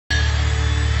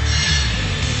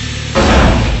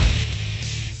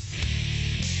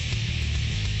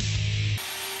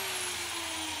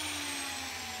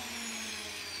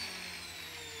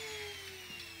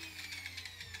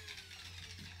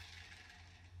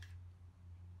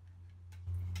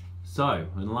So,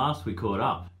 when last we caught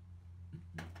up,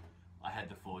 I had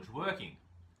the forge working,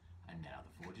 and now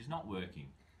the forge is not working.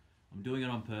 I'm doing it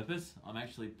on purpose. I'm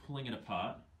actually pulling it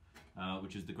apart,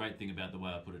 which is the great thing about the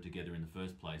way I put it together in the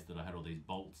first place, that I had all these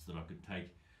bolts that I could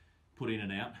put in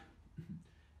and out.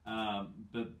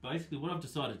 But basically what I've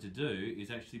decided to do is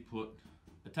actually put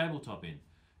a tabletop in,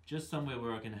 just somewhere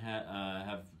where I can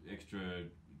have extra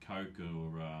coke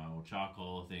or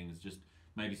charcoal or things, just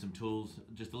maybe some tools,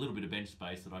 just a little bit of bench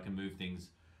space that I can move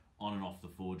things on and off the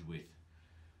forge with.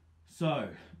 So,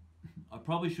 I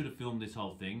probably should have filmed this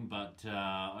whole thing, but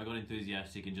I got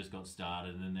enthusiastic and just got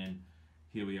started, and then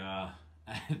here we are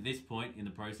at this point in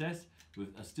the process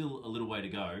with still a little way to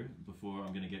go before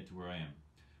I'm going to get to where I am.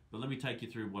 But let me take you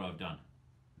through what I've done.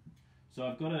 So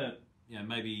I've got a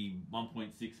maybe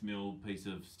 1.6mm piece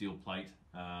of steel plate.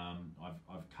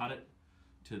 I've cut it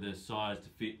to the size to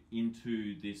fit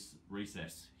into this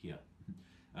recess here.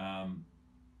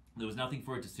 There was nothing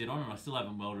for it to sit on, and I still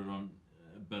haven't welded on,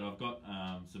 but I've got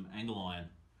some angle iron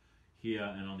here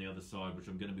and on the other side, which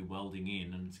I'm going to be welding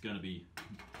in, and it's going to be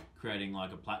creating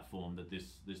like a platform that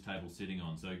this table's sitting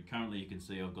on. So currently you can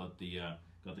see I've got the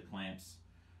clamps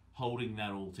holding that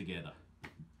all together.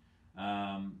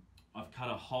 I've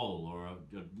cut a hole, or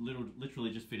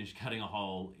literally just finished cutting a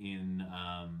hole in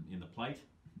the plate,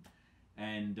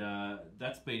 and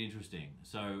that's been interesting.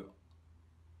 So,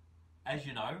 as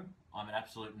you know, I'm an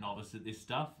absolute novice at this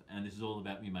stuff, and this is all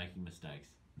about me making mistakes.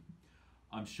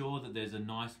 I'm sure that there's a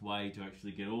nice way to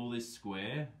actually get all this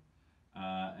square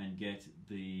and get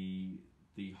the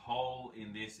hole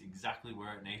in this exactly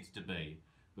where it needs to be.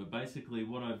 But basically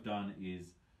what I've done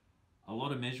is a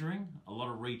lot of measuring, a lot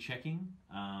of rechecking,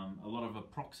 a lot of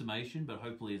approximation, but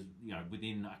hopefully is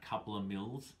within a couple of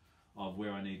mils of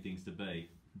where I need things to be.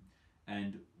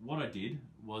 And what I did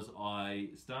was I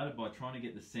started by trying to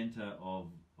get the center of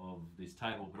this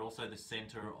table, but also the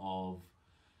center of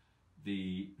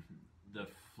the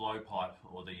flow pipe,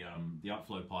 or the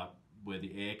upflow pipe, where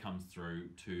the air comes through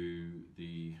to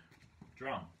the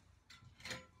drum.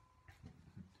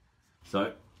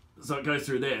 So it goes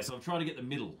through there. So I'm trying to get the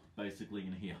middle basically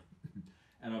in here.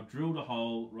 And I've drilled a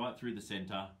hole right through the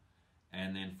center,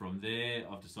 and then from there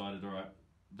I've decided, all right,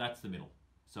 that's the middle.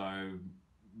 So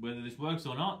whether this works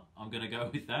or not, I'm going to go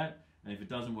with that, and if it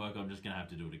doesn't work, I'm just going to have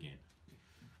to do it again.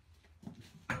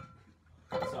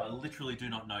 So I literally do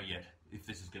not know yet if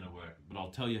this is going to work, but I'll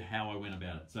tell you how I went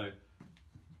about it. So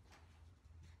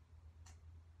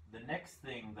the next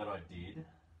thing that I did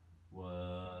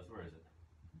was, where is it?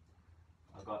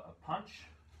 I got a punch,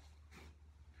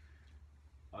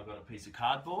 I got a piece of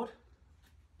cardboard,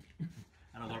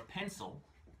 and I got a pencil,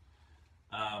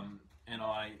 and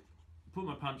I put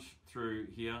my punch through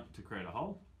here to create a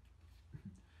hole.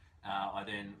 I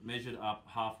then measured up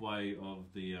halfway of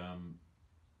the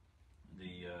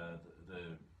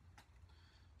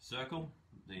circle,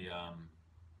 the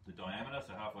diameter,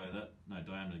 so halfway of that, no,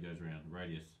 diameter goes around,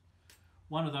 radius.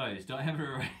 One of those,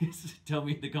 diameter or radius, tell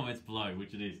me in the comments below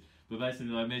which it is. But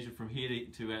basically I measured from here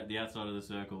to the outside of the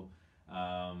circle,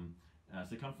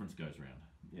 circumference goes around.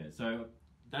 Yeah, so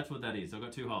that's what that is. I've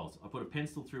got two holes. I put a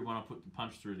pencil through one, I put the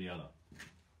punch through the other.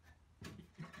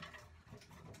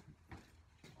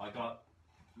 I got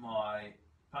my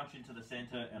punch into the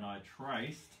center and I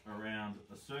traced around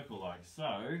a circle like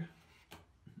so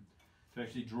to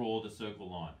actually draw the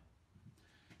circle line.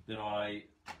 Then I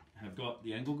have got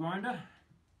the angle grinder,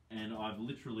 and I've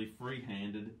literally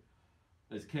free-handed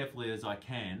as carefully as I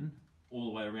can all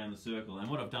the way around the circle.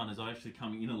 And what I've done is I actually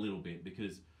come in a little bit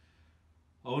because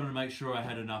I wanted to make sure I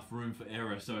had enough room for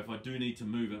error, so if I do need to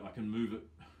move it, I can move it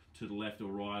to the left or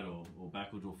right or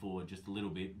backwards or forward just a little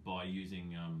bit by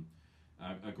using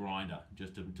a grinder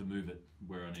just to move it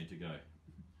where I need to go.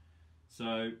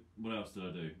 So what else did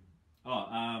I do?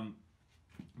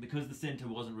 Because the center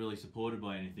wasn't really supported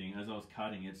by anything, as I was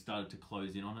cutting it started to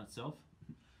close in on itself.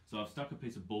 So I've stuck a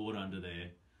piece of board under there,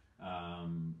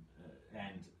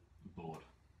 and board,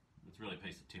 it's really a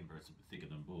piece of timber, it's a bit thicker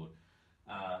than board,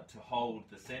 to hold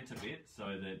the center bit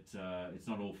so that it's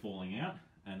not all falling out,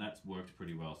 and that's worked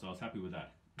pretty well, so I was happy with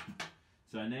that.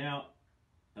 So now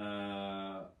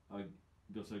I've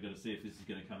also got to see if this is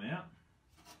going to come out.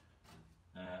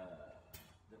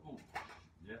 Oh,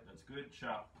 yeah, that's good,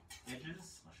 sharp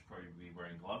edges. I should probably be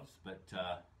wearing gloves, but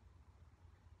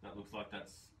that looks like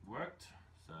that's worked.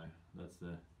 So that's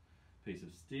the piece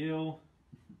of steel.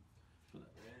 Put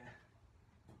that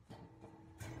there.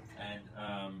 And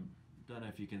don't know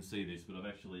if you can see this, but I've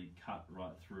actually cut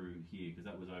right through here, because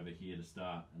that was over here to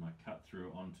start, and I cut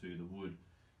through onto the wood,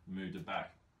 moved it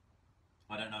back.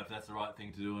 I don't know if that's the right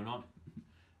thing to do or not.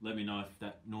 let me know if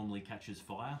that normally catches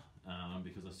fire,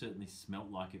 because I certainly smelt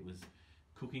like it was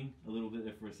cooking a little bit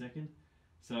there for a second.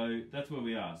 So that's where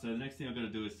we are. So the next thing I've got to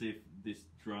do is see if this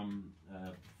drum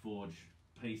forge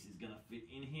piece is going to fit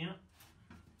in here.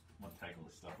 I might take all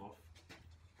this stuff off.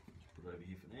 Just put it over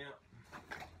here for now.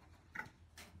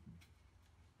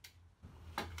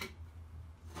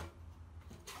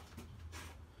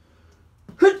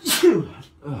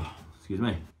 Oh, excuse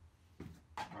me.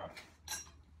 Alright. Just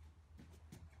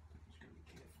gotta be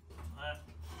careful of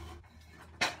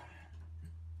that.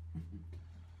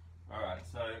 Alright,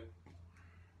 so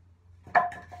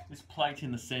this plate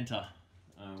in the centre,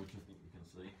 which I think you can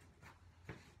see,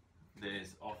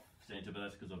 there's off centre, but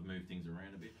that's because I've moved things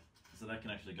around a bit. So that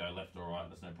can actually go left or right,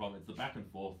 that's no problem. It's the back and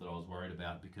forth that I was worried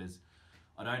about, because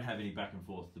I don't have any back and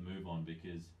forth to move on,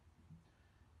 because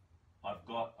I've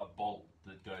got a bolt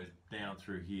that goes down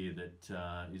through here that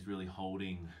is really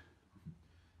holding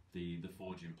the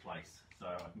forge in place. So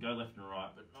I can go left and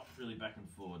right, but not really back and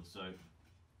forward. So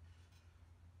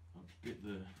I'll get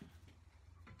the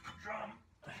drum.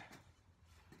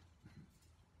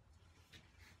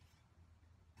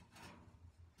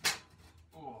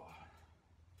 Oh.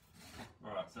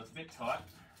 Alright, so it's a bit tight.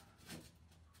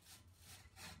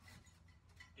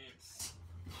 It's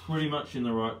pretty much in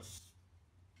the right spot.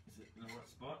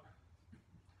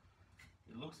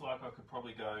 It looks like I could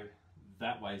probably go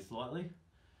that way slightly.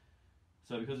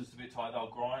 So because it's a bit tight, I'll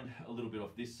grind a little bit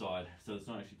off this side so it's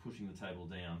not actually pushing the table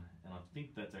down, and I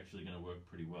think that's actually going to work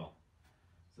pretty well.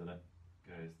 So that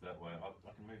goes that way. I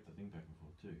can move the thing back and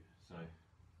forth too. So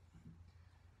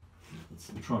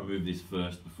let's try and move this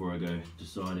first before I go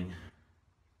deciding.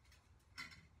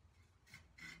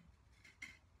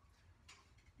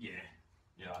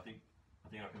 Yeah, I think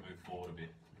I can move forward a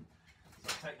bit. So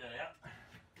I'll take that out.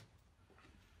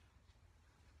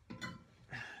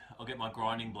 I'll get my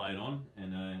grinding blade on,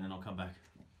 and then I'll come back.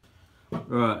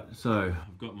 Alright, so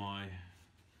I've got my...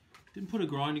 Didn't put a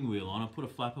grinding wheel on, I put a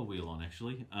flapper wheel on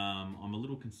actually. I'm a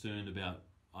little concerned about...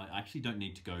 I actually don't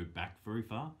need to go back very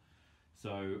far. So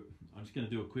I'm just going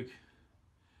to do a quick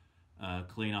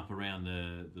clean up around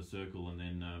the circle, and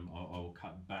then I'll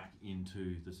cut back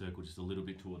into the circle just a little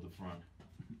bit toward the front.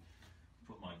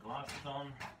 Put my glasses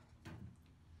on.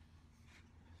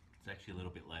 It's actually a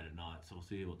little bit late at night, so we'll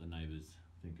see what the neighbours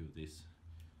think of this.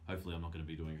 Hopefully I'm not going to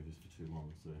be doing this for too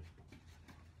long. So.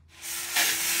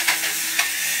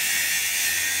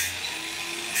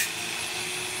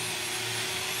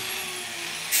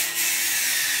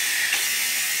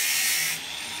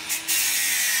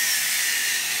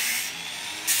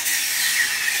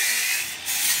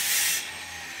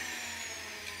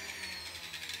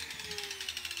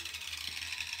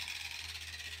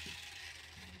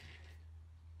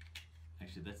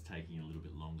 Actually, that's taking a little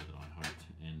bit longer than I hoped,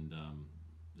 and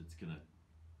it's going to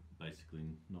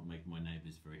basically not make my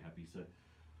neighbours very happy. So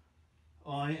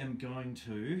I am going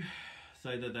to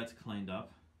say that that's cleaned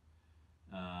up,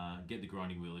 get the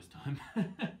grinding wheel this time,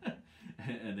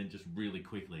 and then just really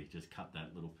quickly just cut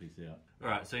that little piece out.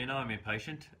 Alright, so you know I'm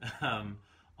impatient.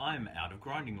 I'm out of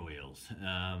grinding wheels.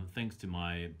 Thanks to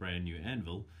my brand new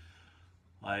anvil,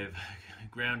 I've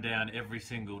ground down every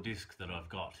single disc that I've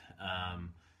got.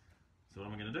 So what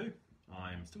am I going to do?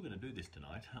 I'm still going to do this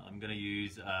tonight. I'm going to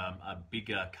use a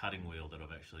bigger cutting wheel that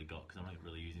I've actually got, because I'm not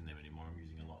really using them anymore. I'm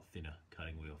using a lot thinner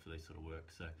cutting wheel for this sort of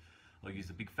work. So I'll use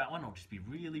the big fat one. I'll just be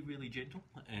really, really gentle,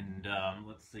 and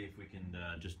let's see if we can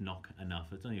just knock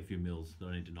enough. It's only a few mils that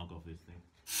I need to knock off this thing.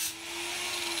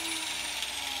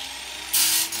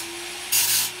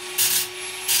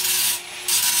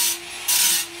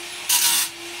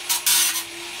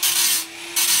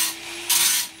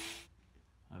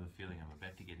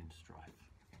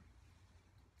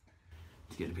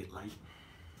 It's getting a bit late.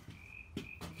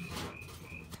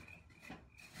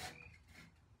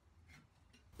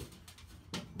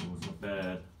 Oh, it's not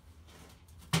bad.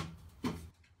 Oh,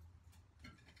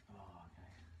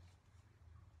 okay.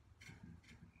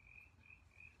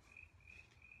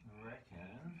 I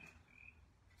reckon.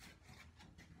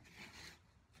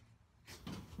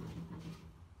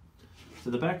 So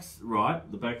the back's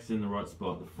right, the back's in the right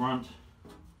spot. The front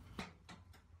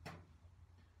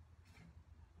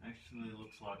actually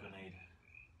looks like I need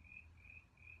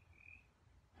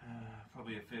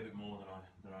probably a fair bit more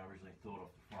than I originally thought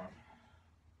off the front.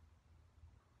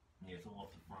 Yeah, it's all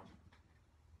off the front,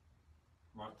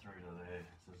 right through to there.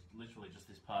 So it's literally just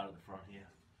this part of the front here.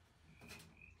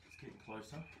 It's getting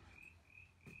closer.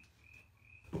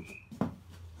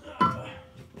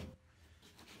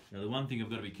 Now the one thing I've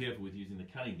got to be careful with using the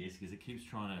cutting disc is it keeps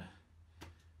trying to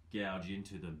gouge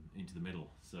into the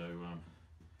metal. So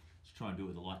just try and do it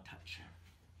with a light touch.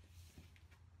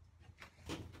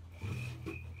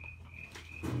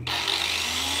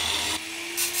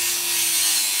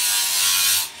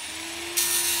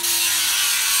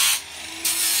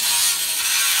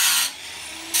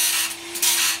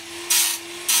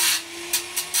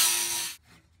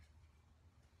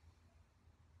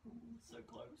 So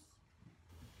close.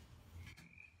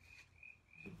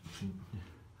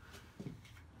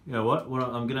 You know what?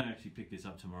 I'm going to actually pick this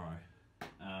up tomorrow.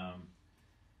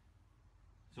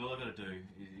 So all I've got to do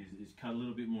is cut a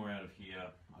little bit more out of here.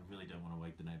 I really don't want to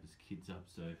wake the neighbours' kids up,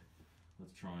 so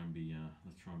let's try and be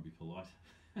polite.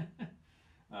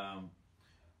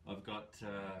 I've got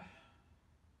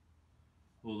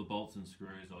all the bolts and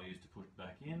screws I'll use to put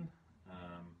back in.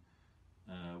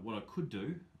 What I could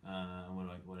do, and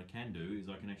what I can do, is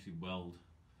I can actually weld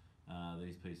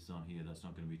these pieces on here. That's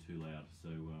not going to be too loud, so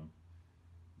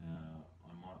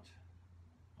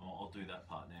I'll do that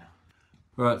part now.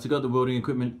 Alright, so got the welding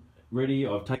equipment ready.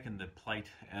 I've taken the plate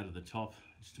out of the top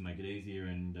just to make it easier,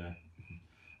 and I'm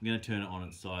going to turn it on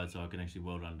its side so I can actually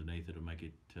weld underneath it and make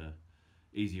it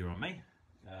easier on me.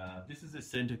 This is a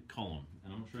center column,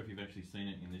 and I'm not sure if you've actually seen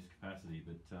it in this capacity,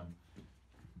 but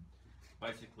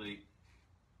basically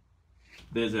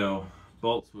there's our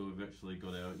bolts where we've actually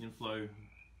got our inflow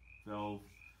valve.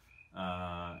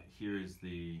 Here is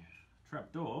the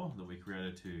trap door that we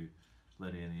created to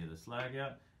let any of the slag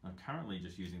out. I'm currently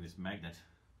just using this magnet,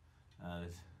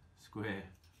 this square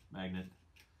magnet,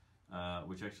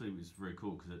 which actually is very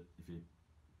cool because if you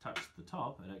touch the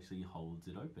top, it actually holds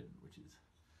it open, which is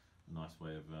a nice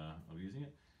way of using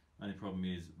it. Only problem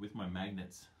is with my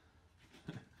magnets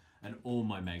and all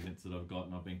my magnets that I've got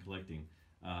and I've been collecting,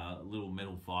 little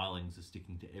metal filings are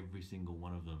sticking to every single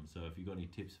one of them. So if you've got any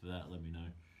tips for that, let me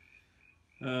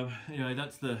know. Anyway,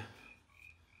 that's the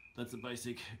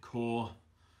basic core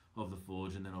of the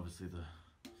forge, and then obviously the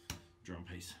drum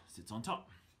piece sits on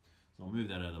top. So I'll move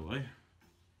that out of the way.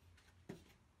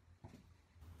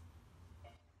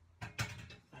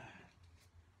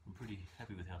 I'm pretty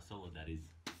happy with how solid that is.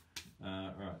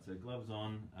 Alright, so gloves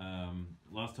on.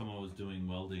 Last time I was doing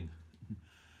welding,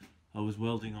 I was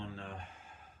welding on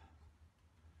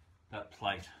that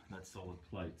plate, that solid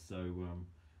plate. So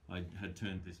I had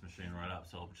turned this machine right up,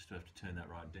 so I'll just have to turn that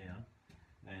right down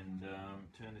and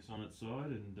turn this on its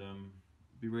side and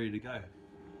be ready to go.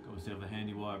 Got myself a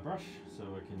handy wire brush so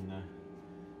I can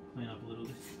clean up a little of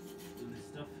this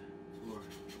stuff.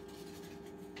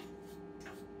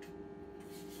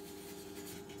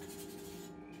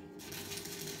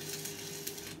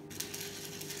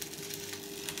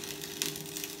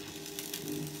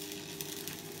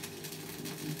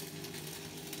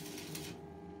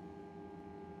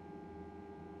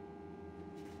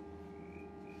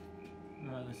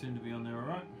 They seem to be on there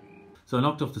alright. So I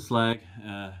knocked off the slag,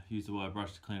 used the wire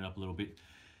brush to clean it up a little bit,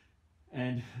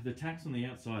 and the tacks on the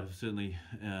outside have certainly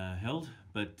held,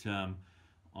 but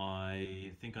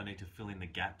I think I need to fill in the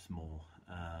gaps more,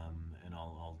 and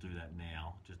I'll do that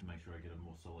now just to make sure I get a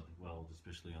more solid weld,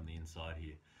 especially on the inside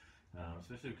here,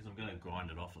 especially because I'm going to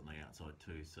grind it off on the outside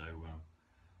too. So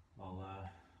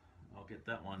I'll get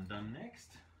that one done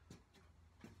next.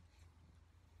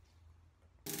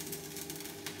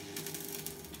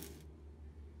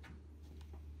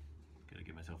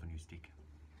 Myself a new stick.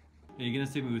 Yeah, you're going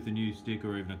to see me with a new stick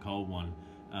or even a cold one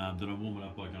that I warm it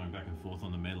up by going back and forth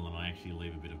on the metal, and I actually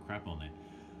leave a bit of crap on there.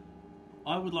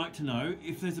 I would like to know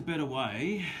if there's a better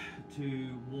way to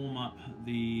warm up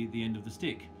the end of the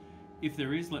stick. If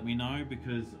there is, let me know,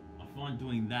 because I find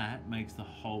doing that makes the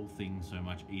whole thing so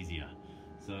much easier.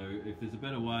 So if there's a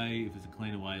better way, if there's a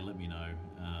cleaner way, let me know,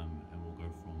 and we'll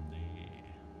go from there.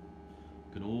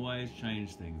 You can always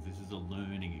change things. This is a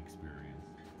learning experience.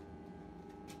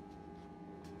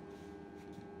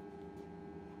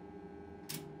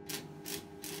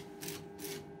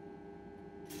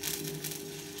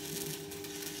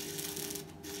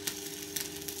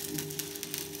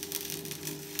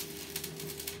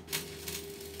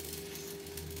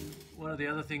 One of the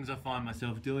other things I find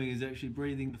myself doing is actually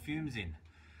breathing the fumes in.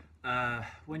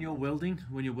 When you're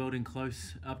welding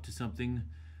close up to something,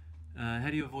 how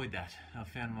do you avoid that? I've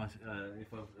found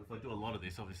if I do a lot of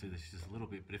this, obviously this is just a little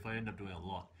bit, but if I end up doing a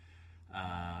lot,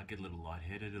 I get a little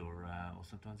lightheaded, or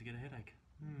sometimes I get a headache.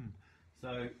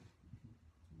 So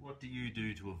what do you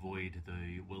do to avoid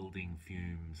the welding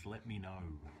fumes? Let me know.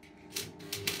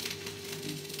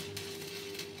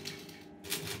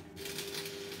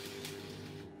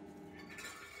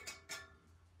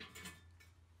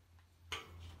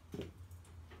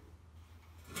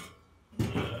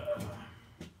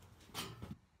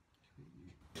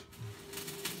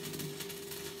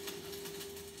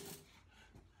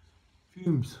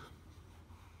 Fumes.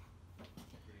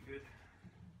 Pretty good.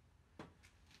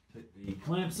 Take the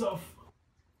clamps off.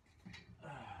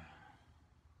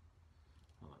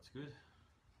 Well, that's good.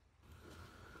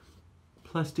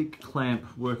 Plastic clamp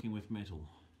working with metal.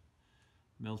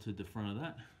 Melted the front of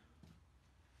that.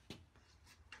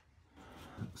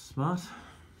 Smart.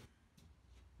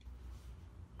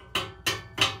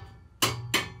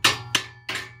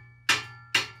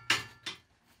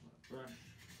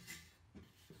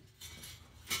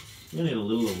 You need a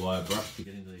little wire brush to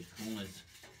get into these corners.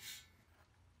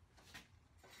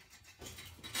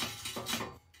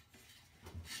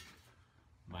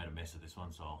 Made a mess of this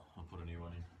one, so I'll put a new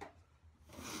one in.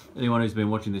 Anyone who's been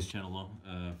watching this channel long,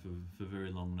 for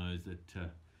very long knows that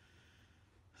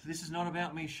this is not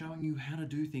about me showing you how to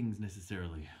do things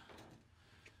necessarily.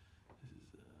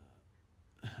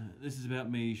 This is about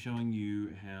me showing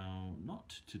you how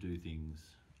not to do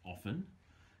things often,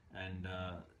 and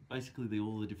basically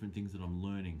all the different things that I'm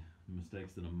learning, the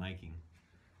mistakes that I'm making,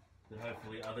 that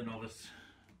hopefully other novice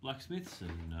blacksmiths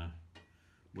and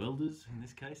welders in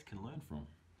this case can learn from.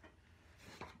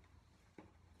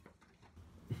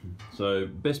 So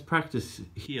best practice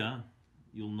here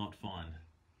you'll not find,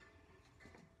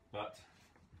 but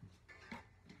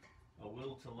a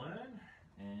will to learn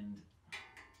and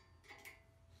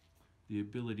the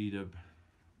ability to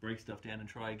break stuff down and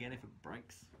try again if it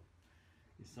breaks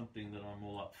is something that I'm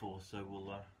all up for. So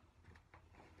we'll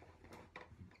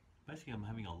basically I'm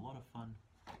having a lot of fun.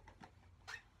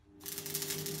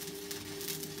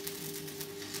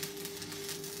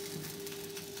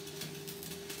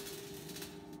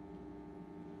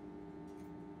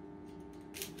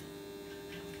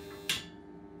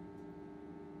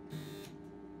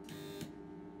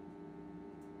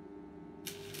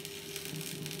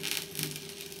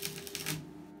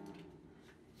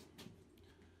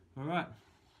 All right,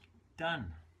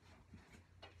 done.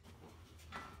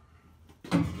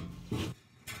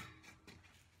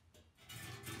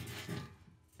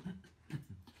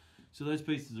 So those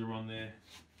pieces are on there.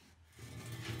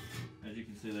 As you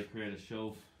can see, they create a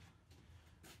shelf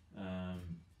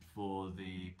for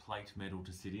the plate metal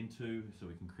to sit into, so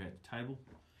we can create the table.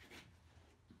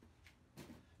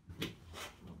 I'll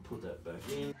put that back in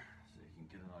so you can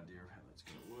get an idea of how that's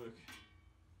going to work.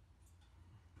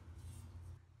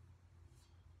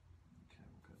 Okay,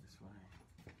 we'll go this way.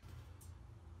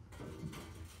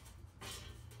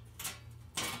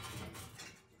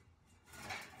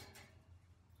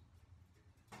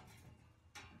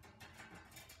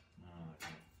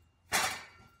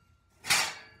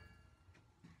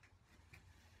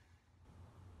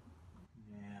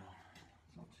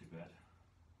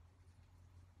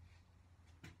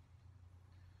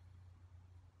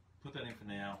 Put that in for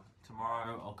now.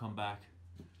 Tomorrow I'll come back,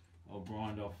 I'll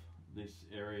grind off this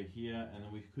area here, and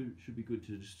then we should be good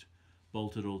to just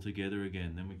bolt it all together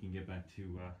again. Then we can get back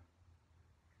to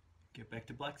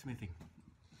blacksmithing.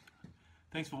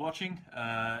 Thanks for watching.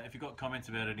 If you've got comments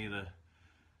about any of the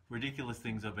ridiculous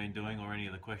things I've been doing or any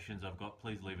of the questions I've got,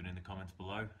 please leave it in the comments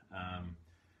below.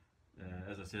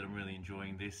 As I said, I'm really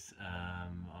enjoying this.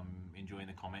 I'm enjoying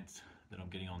the comments that I'm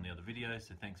getting on the other videos,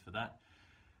 so thanks for that.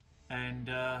 And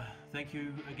thank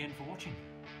you again for watching.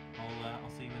 I'll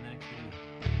see